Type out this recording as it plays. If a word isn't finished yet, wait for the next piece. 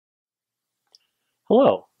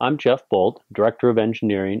Hello, I'm Jeff Bolt, Director of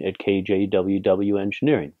Engineering at KJWW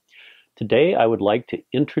Engineering. Today I would like to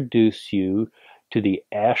introduce you to the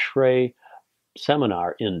ASHRAE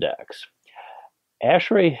Seminar Index.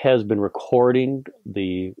 ASHRAE has been recording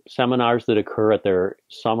the seminars that occur at their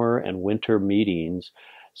summer and winter meetings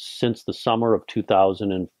since the summer of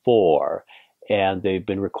 2004, and they've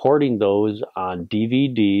been recording those on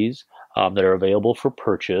DVDs that are available for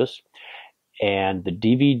purchase. And the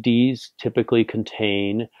DVDs typically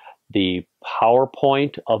contain the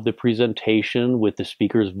PowerPoint of the presentation with the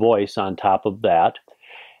speaker's voice on top of that.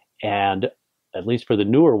 And at least for the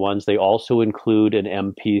newer ones, they also include an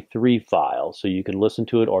MP3 file, so you can listen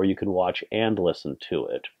to it or you can watch and listen to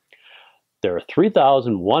it. There are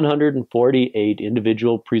 3,148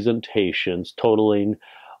 individual presentations totaling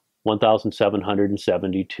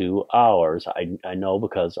 1,772 hours. I know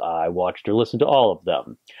because I watched or listened to all of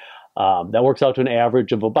them. That works out to an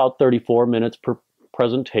average of about 34 minutes per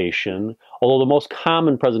presentation, although the most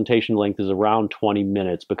common presentation length is around 20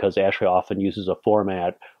 minutes because ASHRAE often uses a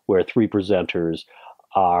format where 3 presenters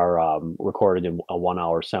are recorded in a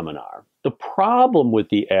 1-hour seminar. The problem with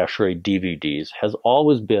the ASHRAE DVDs has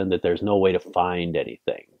always been that there's no way to find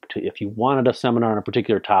anything. If you wanted a seminar on a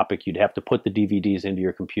particular topic, you'd have to put the DVDs into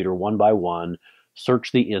your computer one by one,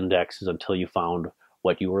 search the indexes until you found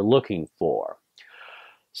what you were looking for.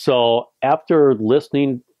 So after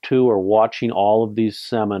listening to or watching all of these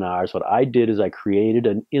seminars, what I did is I created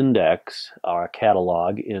an index or a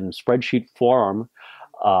catalog in spreadsheet form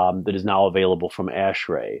that is now available from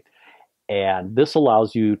ASHRAE. And this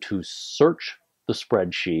allows you to search the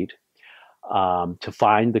spreadsheet to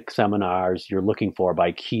find the seminars you're looking for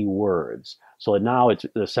by keywords. So now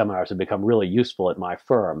the seminars have become really useful at my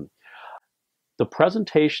firm. The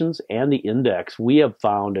presentations and the index we have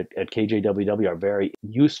found at KJWW are very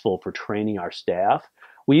useful for training our staff.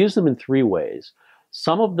 We use them in 3 ways.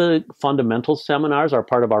 Some of the fundamental seminars are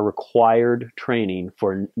part of our required training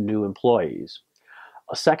for new employees.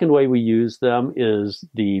 A second way we use them is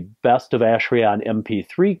the Best of ASHRAE on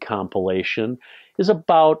MP3 compilation is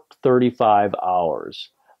about 35 hours.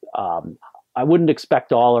 I wouldn't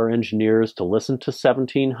expect all our engineers to listen to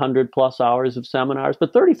 1,700 plus hours of seminars,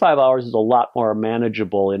 but 35 hours is a lot more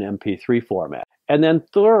manageable in MP3 format. And then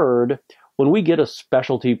third, when we get a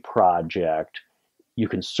specialty project, you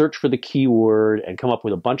can search for the keyword and come up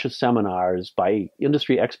with a bunch of seminars by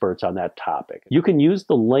industry experts on that topic. You can use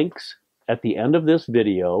the links at the end of this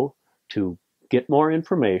video to get more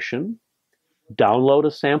information, download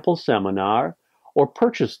a sample seminar, or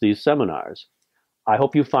purchase these seminars. I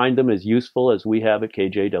hope you find them as useful as we have at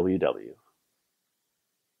KJWW.